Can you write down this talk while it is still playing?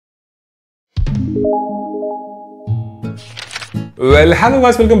Well, hello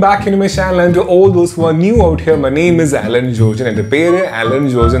guys, welcome back to my channel, and to all those who are new out here, my name is Alen Jojan. And the Alen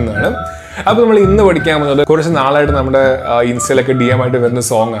Jojan. അപ്പോൾ നമ്മൾ ഇന്ന് പഠിക്കാൻ പോകുന്നത് കുറച്ച് നാളായിട്ട് നമ്മുടെ ഇൻസ്റ്റയിലൊക്കെ DM ആയിട്ട് വരുന്ന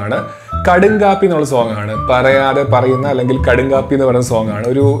സോങ് ആണ്. കടുങ്കാപ്പി എന്നുള്ള സോങ് ആണ്. പറയാതെ പറയുന്ന അല്ലെങ്കിൽ കടുങ്കാപ്പി എന്ന് പറയുന്ന സോങ് ആണ്.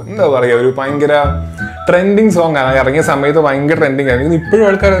 ഒരു എന്താ പറയുക, ഒരു ഭയങ്കര ട്രെൻഡിങ് സോങ് ആണ്. ഇറങ്ങിയ സമയത്ത് ഭയങ്കര ട്രെൻഡിങ് ആയിരുന്നു. ഇപ്പോഴും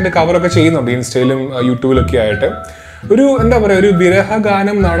ആൾക്കാർ അതിൻ്റെ കവറൊക്കെ ചെയ്യുന്നുണ്ട് ഇൻസ്റ്റയിലും യൂട്യൂബിലൊക്കെ ആയിട്ട്. ഒരു എന്താ പറയുക, ഒരു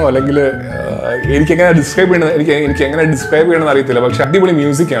വിരഹഗാനം എന്നാണോ, അല്ലെങ്കിൽ എനിക്കെങ്ങനെ ഡിസ്ക്രൈബ് ചെയ്യണമെന്ന് എനിക്ക് എങ്ങനെ ഡിസ്ക്രൈബ് ചെയ്യണമെന്ന് അറിയത്തില്ല. പക്ഷെ അടിപൊളി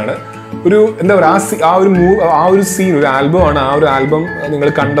മ്യൂസിക്കാണ്. ഒരു എന്താ പറയുക, ആ ഒരു സീൻ, ഒരു ആൽബമാണ്. ആ ഒരു ആൽബം നിങ്ങൾ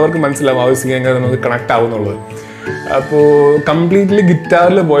കണ്ടവർക്ക് മനസ്സിലാവും ആ ഒരു സീൻ എങ്ങനെ നമുക്ക് കണക്ട് ആവുന്നുള്ളത്. അപ്പോൾ കംപ്ലീറ്റ്ലി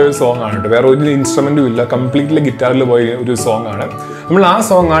ഗിറ്റാറിൽ പോയ ഒരു സോങ് ആണ് കേട്ടോ. വേറെ ഒരു ഇൻസ്ട്രുമെൻറ്റും ഇല്ല, കംപ്ലീറ്റ്ലി ഗിറ്റാറിൽ പോയ ഒരു സോങ് ആണ്. നമ്മൾ ആ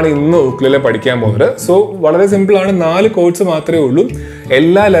സോങ് ആണ് ഇന്ന് ഉക്കുലേലെ പഠിക്കാൻ പോകുന്നത്. സോ വളരെ സിമ്പിളാണ്, 4 കോഡ്സ് മാത്രമേ ഉള്ളൂ.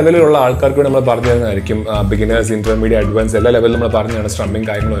 എല്ലാ ലെവലിലുള്ള ആൾക്കാർക്ക് നമ്മൾ പറഞ്ഞു തരുന്നതായിരിക്കും. ബിഗിനേഴ്സ്, ഇന്റർമീഡിയറ്റ്, അഡ്വാൻസ് എല്ലാ ലെവലിലും നമ്മൾ പറഞ്ഞു തരുന്ന സ്ട്രമ്മിങ്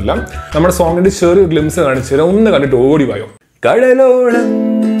കാര്യങ്ങളും എല്ലാം. നമ്മുടെ സോങ്ങിന്റെ ചെറിയ ഗ്ലിംസ് കാണിച്ചു തരാം. ഒന്ന് കണ്ടിട്ട് ഓടി പോയോ. കടലോളം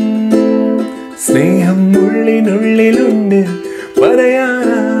സ്നേഹം ഉള്ളിനുള്ളിലുണ്ട്,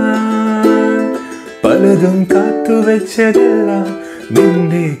 പറയാനാ പലതും കാത്തുവെച്ചതല്ല,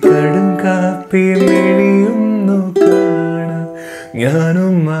 നിന്റെ കടും കാപ്പി മെഴിയുന്നു കാണാൻ,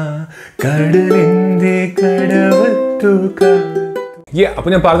 ഞാനും ആ കടലിന്റെ കടവത്തു കാണാൻ.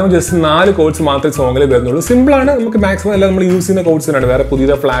 അപ്പോൾ ഞാൻ പറഞ്ഞു, ജസ്റ്റ് 4 കോഡ്സ് മാത്രമേ സോങ്ങിൽ വരുന്നുള്ളൂ. സിമ്പിളാണ്, നമുക്ക് മാക്സിമം എല്ലാം നമ്മൾ യൂസ് ചെയ്യുന്ന കോഡ്സ് തന്നെയാണ്. വേറെ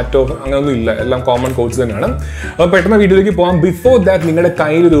പുതിയ ഫ്ലാറ്റോ അങ്ങനെയൊന്നും ഇല്ല, എല്ലാം കോമൺ കോഡ്സ് തന്നെയാണ്. അപ്പോൾ പെട്ടെന്ന് വീഡിയോയിലേക്ക് പോകാം. ബിഫോർ ദാറ്റ്, നിങ്ങളുടെ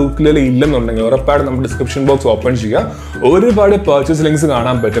കയ്യിൽ ഒരു ഉക്കുലേലെ ഇല്ലെന്നുണ്ടെങ്കിൽ ഉറപ്പായിട്ട് നമ്മുടെ ഡിസ്ക്രിപ്ഷൻ ബോക്സ് ഓപ്പൺ ചെയ്യുക. ഒരുപാട് പർച്ചേസ് ലിങ്ക്സ്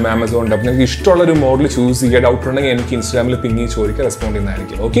കാണാൻ പറ്റും ആമസോണിൽ. അപ്പോൾ നിങ്ങൾക്ക് ഇഷ്ടമുള്ള ഒരു മോഡൽ ചൂസ് ചെയ്യുക. ഡൗട്ട് ഉണ്ടെങ്കിൽ എനിക്ക് ഇൻസ്റ്റാഗ്രാമിൽ പിങ്ങി ചോദിക്കുക, റെസ്പോണ്ട്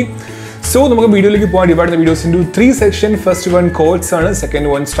ചെയ്യുന്നതായിരിക്കും. ഓക്കെ, സോ നമുക്ക് വീഡിയോയിലേക്ക് പോകാം. Divide the videos into 3 section. First one codes ആണ്, second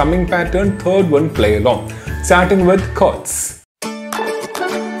one strumming pattern, third one play along. Starting with codes.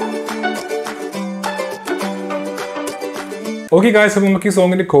 Okay guys, അപ്പോൾ നമുക്ക് ഈ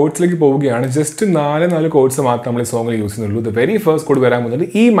സോങ്ങിന്റെ കോഡ്സിലേക്ക് പോവുകയാണ്. ജസ്റ്റ് 4 കോഡ്സ് മാത്രം നമ്മൾ ഈ സോങ്ങിൽ യൂസ് ചെയ്യുന്നുള്ളൂ. ദ വെരി ഫസ്റ്റ് കോഡ് വരാൻ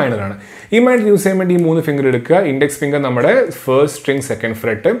പോകുന്നത് ഇ മൈനർ ആണ്. ഇ മൈനർ യൂസ് ചെയ്യാൻ വേണ്ടി ഈ 3 ഫിംഗർ എടുക്കുക. ഇൻഡെക്സ് ഫിംഗർ നമ്മുടെ first string 2nd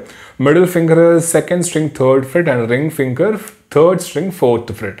FRET, middle finger 2nd string 3rd FRET, and ring finger 3rd string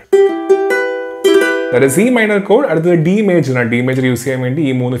 4th FRET. That is E minor chord. അടുത്തത് D major ആണ്. D major use ചെയ്യാൻ വേണ്ടി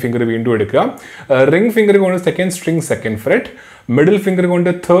ഈ 3 ഫിംഗർ വീണ്ടും എടുക്കുക. Ring finger കൊണ്ട് 2nd string 2nd FRET, middle finger കൊണ്ട്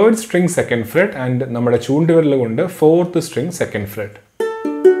 3rd string 2nd FRET, and നമ്മുടെ ചൂണ്ടുവിരൽ കൊണ്ട് 4th string 2nd FRET.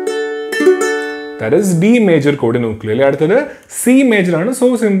 That is D major chord in ukulele. അടുത്തത് C major ആണ്. So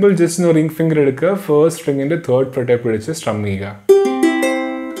simple, just ring finger എടുക്കുക, first സ്ട്രിംഗിന്റെ 3rd FRET പിടിച്ച് സ്ട്രം ചെയ്യുക.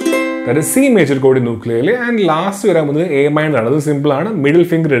 That is C major chord in ukulele. And last വരാൻ പോകുന്നത് A minor ആണ്. അത് simple ആണ്. മിഡിൽ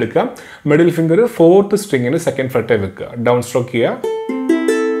ഫിംഗർ എടുക്കുക, middle finger 4th സ്ട്രിംഗിന് 2nd FRET വെക്കുക, ഡൗൺ സ്ട്രോക്ക് ചെയ്യുക.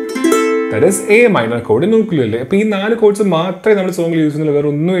 That is A minor chord in ukulele. അപ്പോൾ ഈ 4 കോഡ്സ് മാത്രമേ നമ്മൾ സോങ്ങിൽ യൂസ് ചെയ്യുന്നില്ല, വേറെ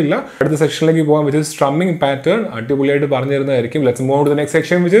ഒന്നുമില്ല. അടുത്ത സെക്ഷനിലേക്ക് പോകാം, which is strumming pattern. അടിപൊളിയായിട്ട് പറഞ്ഞു തരുന്നതായിരിക്കും. Let's move on to the next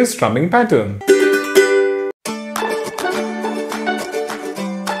section, which is strumming pattern.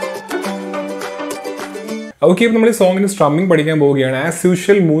 Okay, ഇപ്പോൾ നമ്മൾ ഈ സോങ്ങിന് സ്ട്രമ്മിംഗ് പഠിക്കാൻ പോവുകയാണ്. ആസ്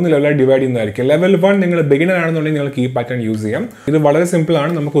യൂഷ്വൽ 3 ലെവലായി ഡിവൈഡ് ചെയ്യുന്നതായിരിക്കും. ലെവൽ 1 നിങ്ങൾ ബിഗിനർ ആണെന്നുണ്ടെങ്കിൽ നിങ്ങൾക്ക് ഈ പാറ്റേൺ യൂസ് ചെയ്യാം. ഇത് വളരെ സിമ്പിൾ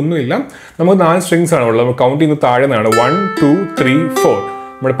ആണ്, നമുക്കൊന്നുമില്ല. നമുക്ക് 4 സ്ട്രിങ്സ് ആണ് ഉള്ളത്. കൗണ്ട് ചെയ്യുന്നത് താഴെ നിന്നാണ്. 1 2 3 4.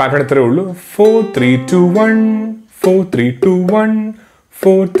 നമ്മുടെ പാറ്റേൺ എത്രയേ ഉള്ളൂ. 4 3 2 1 4 3 2 1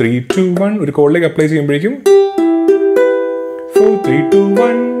 4 3 2 1. ഒരു കോഡിലേക്ക് അപ്ലൈ ചെയ്യുമ്പോഴേക്കും 4 3 2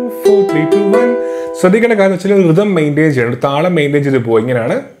 1 4 3 2 1. ശ്രദ്ധിക്കേണ്ട കാര്യം വെച്ചാൽ റിതം മെയിൻറ്റെയിൻ ചെയ്യണം, താളം മെയിൻറ്റെയിൻ ചെയ്ത് പോകും.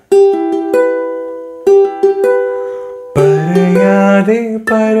 ഇങ്ങനെയാണ്. പറയാതെ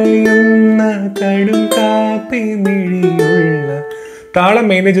പറയുന്ന കടും കാപ്പി മിഴിയുള്ള, താളം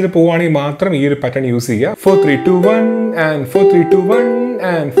മെയിൻറ്റെയിൻ ചെയ്ത് പോവുകയാണെങ്കിൽ മാത്രം ഈ ഒരു പാറ്റേൺ യൂസ് ചെയ്യുക. 4 3 2 1 ആൻഡ് 4 3 2 1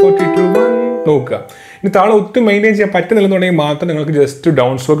 ആൻഡ് 4 3 2 1. നോക്കുക, ഇനി താളം ഒട്ടും മെയിൻറ്റെയിൻ ചെയ്യാൻ പറ്റുന്നില്ലെന്നുണ്ടെങ്കിൽ മാത്രം നിങ്ങൾക്ക് ജസ്റ്റ്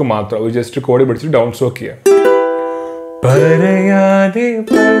ഡൗൺ സ്ട്രോക്ക് മാത്രം, ജസ്റ്റ് കോടി പിടിച്ചിട്ട് ഡൗൺ സ്ട്രോക്ക് ചെയ്യുക. പറയാതെ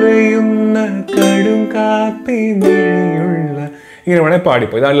പറയുന്ന കടും കാപ്പി മിഴിയുള്ള, ഇങ്ങനെ വേണേൽ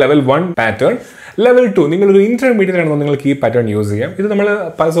പാടിപ്പോ. ഇതാണ് ലെവൽ 1 പാറ്റേൺ. ലെവൽ 2 നിങ്ങളൊരു ഇന്റർമീഡിയറ്റ് ആണെന്ന് നിങ്ങൾക്ക് ഈ പാറ്റേൺ യൂസ് ചെയ്യാം. ഇത് നമ്മൾ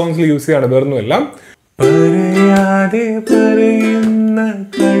പല സോങ്സിൽ യൂസ് ചെയ്യാണ്, വേറൊന്നുമില്ല. പറയാതെ പറയുന്ന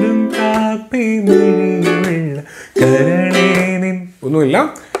കടും കാപ്പി മിഴിയുള്ള കരണേ, ഒന്നുമില്ല.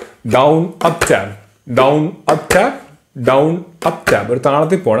 Down up tap, down up tap, down up tap. ഒരു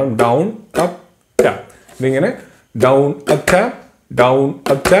താളത്തിൽ പോകണം. Down up tap. ഇതിങ്ങനെ down up tap, down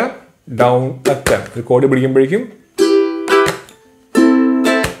up tap, down up tap. ഒരു കോഡ് പിടിക്കുമ്പോഴേക്കും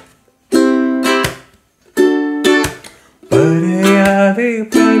പറയാതെ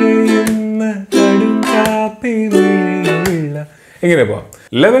പറയുന്ന കടും കാപ്പി മിഴിയുള്ള, ഇങ്ങനെ പോവാം.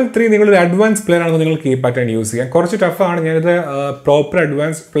 ലെവൽ 3 നിങ്ങളൊരു അഡ്വാൻസ് പ്ലെയർ ആണെന്ന് നിങ്ങൾക്ക് ഈ പാറ്റേൺ യൂസ് ചെയ്യാം. കുറച്ച് ടഫാണ്, ഞാനിത് പ്രോപ്പർ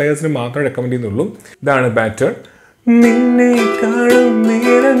അഡ്വാൻസ് പ്ലെയേഴ്സിന് മാത്രമേ റെക്കമെൻഡ് ചെയ്യുന്നുള്ളൂ. ഇതാണ് പാറ്റേൺ. നിന്നെ കാണും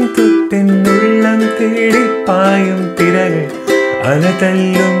നേരം തൊട്ടെന്നുള്ളം തേടി പായും തിരകൾ,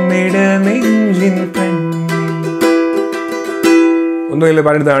 അലതല്ലും ഇടനെഞ്ചു ഒന്നുമില്ല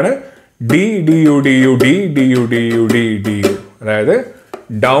പറയുന്നതാണ് D D U D U D D U D U D D U, അതായത്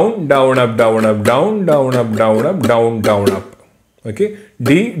down down up down up down down up down up down down up. Okay,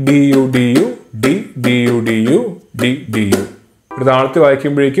 D D U D U D D U D U D D U. ഒരു താളത്തിൽ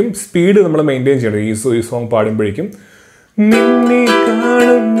വായിക്കുമ്പോഴേക്കും speed നമ്മൾ maintain ചെയ്യണം. ഈ song പാടുമ്പോഴേക്കും നിന്നെ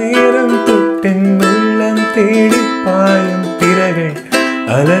കാണും നേരം തൊട്ടെന്നുള്ളം തേടിപ്പായും തിരകൾ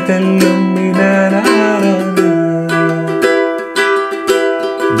അലതല്ലും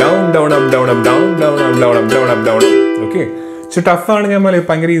down down up down up down down up down up down up down. Okay, പക്ഷെ ടഫാണ്. ഞാൻ പറയുന്നത്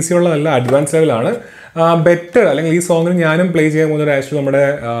ഭയങ്കര ഈസി ഉള്ളതല്ല, അഡ്വാൻസ് ലെവലാണ്. ബെറ്റർ അല്ലെങ്കിൽ ഈ സോങ്ങിന് ഞാനും പ്ലേ ചെയ്യാൻ പോകുന്നത് ആക്ച്വലി നമ്മുടെ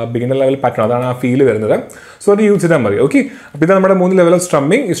ബിഗിനർ ലെവൽ പാറ്റേൺ, അതാണ് ആ ഫീൽ വരുന്നത്. സോ അത് യൂസ് ചെയ്താൽ മതി. ഓക്കെ, അപ്പോൾ ഇതാണ് നമ്മുടെ 3 ലെവൽ ഓഫ്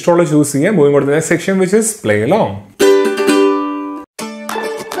സ്ട്രമ്മിങ്. ഇഷ്ടമുള്ള ചൂസ് ചെയ്യാം. മൂവിങ് കൊടുത്ത section which is play along.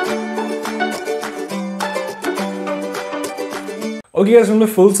 Okay, നമ്മൾ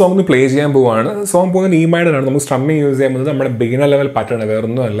ഫുൾ സോങ് പ്ലേ ചെയ്യാൻ പോവുകയാണ്. സോങ് പോകുന്നത് ഈ മൈനറാണ്. നമുക്ക് സ്ട്രമ്മിങ് യൂസ് ചെയ്യുന്നത് നമ്മുടെ ബിഗിനർ ലെവൽ പാറ്റേൺ,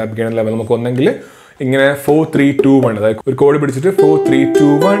 വേറൊന്നും അല്ല. ബിഗിനർ ലെവൽ നമുക്ക് ഒന്നെങ്കിൽ ഇങ്ങനെ 4 3 2 1, അതായത് ഒരു കോഡ് പിടിച്ചിട്ട് 4 3 2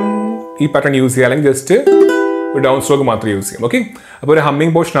 1 ഈ പാറ്റേൺ യൂസ് ചെയ്യുക, അല്ലെങ്കിൽ ജസ്റ്റ് ഒരു ഡൗൺ സ്ട്രോക്ക് മാത്രം യൂസ് ചെയ്യാം. ഓക്കെ, അപ്പോൾ ഒരു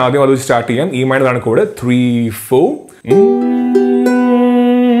ഹമ്മിങ് പോർഷൻ ആദ്യം അത് സ്റ്റാർട്ട് ചെയ്യാം. ഈ മൈനറാണ് കോഡ് 3 4.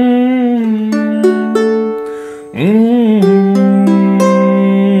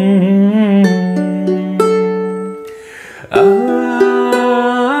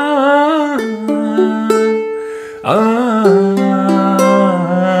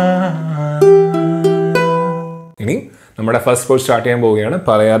 ഇനി നമ്മുടെ ഫസ്റ്റ് പോർഷൻ സ്റ്റാർട്ട് ചെയ്യാൻ പോവുകയാണ്.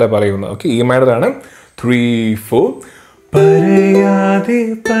 പറയാതെ പറയുന്നത്. ഓക്കെ, ഈ മൈനറാണ് 3 4. പറയാതെ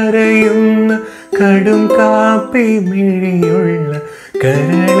പറയുന്ന കടും കാപ്പി മിഴിയുള്ള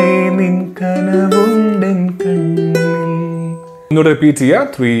കരളെ നിൻ കനവുണ്ടൻ കണ്ണിൽ. ഒന്നുകൂടെ റിപ്പീറ്റ് ചെയ്യുക.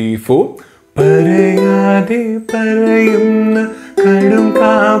 3 4. പറയാതെ പറയുന്ന കടും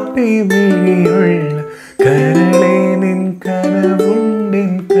കാപ്പി മിഴിയുള്ള കരളെ നിൻ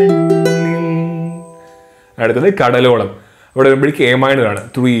കനവുണ്ടൻ കണ്ണിൽ. അടുത്തത് കടലോളം. അവിടെ വരുമ്പോഴേക്ക് എ മൈനറാണ്.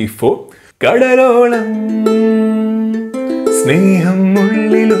 3 4. കടലോളം സ്നേഹം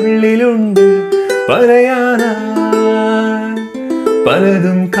ഉള്ളിലുള്ളിലുണ്ട് പറയാനായി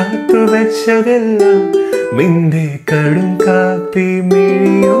പലതും കാത്തുവെച്ചതെല്ലാം നിന്റെ കടും കാപ്പി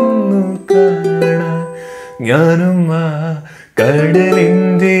മിഴിയൊന്നു കാണാൻ ഞാനും ആ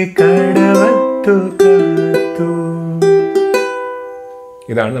കടലിന്റെ കടവത്തു കാത്തു.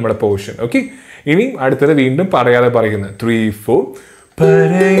 ഇതാണ് നമ്മുടെ പോർഷൻ. ഓക്കെ, ഇനി അടുത്തത് വീണ്ടും പറയാതെ പറയുന്നത് 3 4.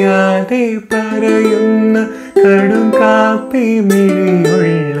 പറയാതെ പറയുന്ന കടും കാപ്പി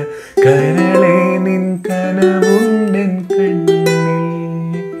മിഴിയുള്ള കരളെ നിൻ കനവുണ്ടൻ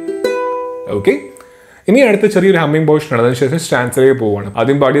കണ്ണിൽ. ഓക്കെ, ഇനി അടുത്ത ചെറിയൊരു ഹമ്മിങ് പോർഷൻ ആണ്. അതിനുശേഷം സ്റ്റാൻസറിലേക്ക് പോവുകയാണ്.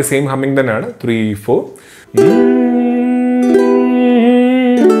 ആദ്യം പാടിയ സെയിം ഹമ്മിങ് തന്നെയാണ്. 3 4.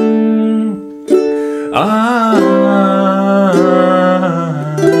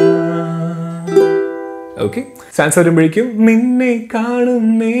 ഓക്കെ, സ്റ്റാൻസ് വരുമ്പോഴേക്കും നിന്നെ കാണും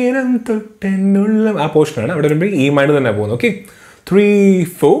നേരം തൊട്ടെന്നുള്ള ആ പോർഷനാണ്. അവിടെ വരുമ്പോഴേക്കും ഈ മൈനർ തന്നെ പോകുന്നത്. ഓക്കെ, 3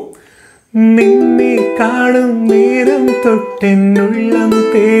 4. നിന്നെ കാണും നേരം തൊട്ടെന്നുള്ളം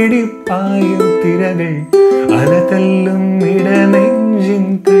തേടിപ്പായും തിരകൾ അലതല്ലും ഇടനെഞ്ചിൻ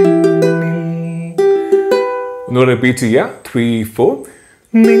കണ്ണിൽ. ഒന്നുകൂടെ റിപ്പീറ്റ് ചെയ്യുക. 3 4.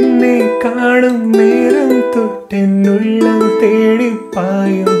 നിന്നെ കാണും നേരം തൊട്ടെന്നുള്ളം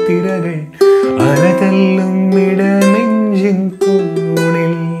തേടിപ്പായും തിരകൾ അലതല്ലും ഇടനെഞ്ചിൻ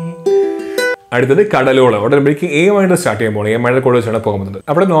കോണിൽ. അടുത്തത് കടലോളം. അവിടെ വരുമ്പോഴേക്ക് എ മൈനർ സ്റ്റാർട്ട് ചെയ്യാൻ പോകണം. എ മൈനർ കോഡ് വെച്ചാണ് പോകുന്നത്.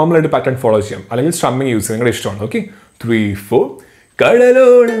 അവിടെ നോർമലായിട്ട് പാറ്റേൺ ഫോളോ ചെയ്യാം, അല്ലെങ്കിൽ സ്ട്രമ്മിങ് യൂസ് ചെയ്യാം, നിങ്ങളുടെ ഇഷ്ടമാണ്. ഓക്കെ, 3 4.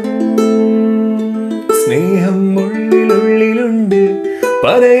 കടലോളം സ്നേഹം ഉള്ളിലുള്ളിലുണ്ട്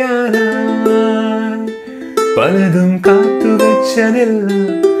പറയാനായി പലതും കാത്തുവെച്ചതെല്ലാം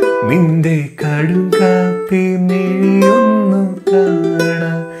നിന്റെ കടും കാപ്പി മിഴിയൊന്നു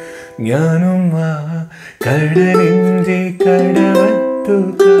കാണാൻ ഞാനും ആ കടലിന്റെ കടവത്തു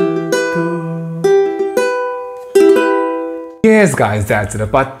കാത്തു. Yes guys, that's it.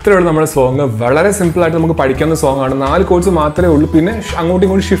 അപ്പോൾ അത്രയുള്ള നമ്മുടെ സോങ് വളരെ സിമ്പിളായിട്ട് നമുക്ക് പഠിക്കാവുന്ന സോങ് ആണ്. 4 കോഡ്സ് മാത്രമേ ഉള്ളൂ. പിന്നെ അങ്ങോട്ടും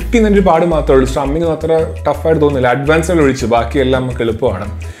ഇങ്ങോട്ടും ഷിഫ്റ്റ് ചെയ്യുന്നൊരു പാട് മാത്രമേ ഉള്ളൂ. സ്ട്രമ്മിങ് അത്ര ടഫായിട്ട് തോന്നുന്നില്ല. അഡ്വാൻസിൽ ഒഴിച്ച് ബാക്കിയെല്ലാം നമുക്ക് എളുപ്പമാണ്.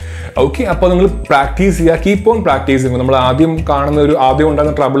 ഓക്കെ, അപ്പോൾ നിങ്ങൾ പ്രാക്ടീസ് ചെയ്യുക. Keep on practising. നമ്മൾ ആദ്യം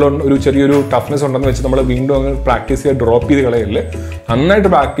ഉണ്ടാകുന്ന ട്രബിൾ, ഒരു ചെറിയൊരു ടഫ്നെസ് ഉണ്ടെന്ന് വെച്ച് നമ്മൾ വീണ്ടും അങ്ങ് പ്രാക്ടീസ് ചെയ്യുക, ഡ്രോപ്പ് ചെയ്ത് കളയല്ലേ. നന്നായിട്ട്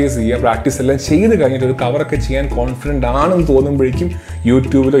പ്രാക്ടീസ് ചെയ്യുക. പ്രാക്ടീസ് എല്ലാം ചെയ്ത് കഴിഞ്ഞിട്ട് ഒരു കവറൊക്കെ ചെയ്യാൻ കോൺഫിഡൻ്റ് ആണെന്ന് തോന്നുമ്പോഴേക്കും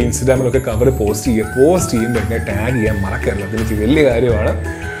യൂട്യൂബിലോ ഇൻസ്റ്റാഗ്രാമിലോ ഒക്കെ കവർ പോസ്റ്റ് ചെയ്യുമ്പോൾ എന്നെ ടാഗ് ചെയ്യാൻ മറക്കരുത്. അതെനിക്ക് വലിയ കാര്യമാണ്.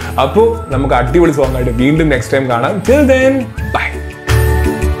 അപ്പോൾ നമുക്ക് അടിപൊളി സോങ് ആയിട്ട് വീണ്ടും നെക്സ്റ്റ് ടൈം കാണാം. Till then, bye.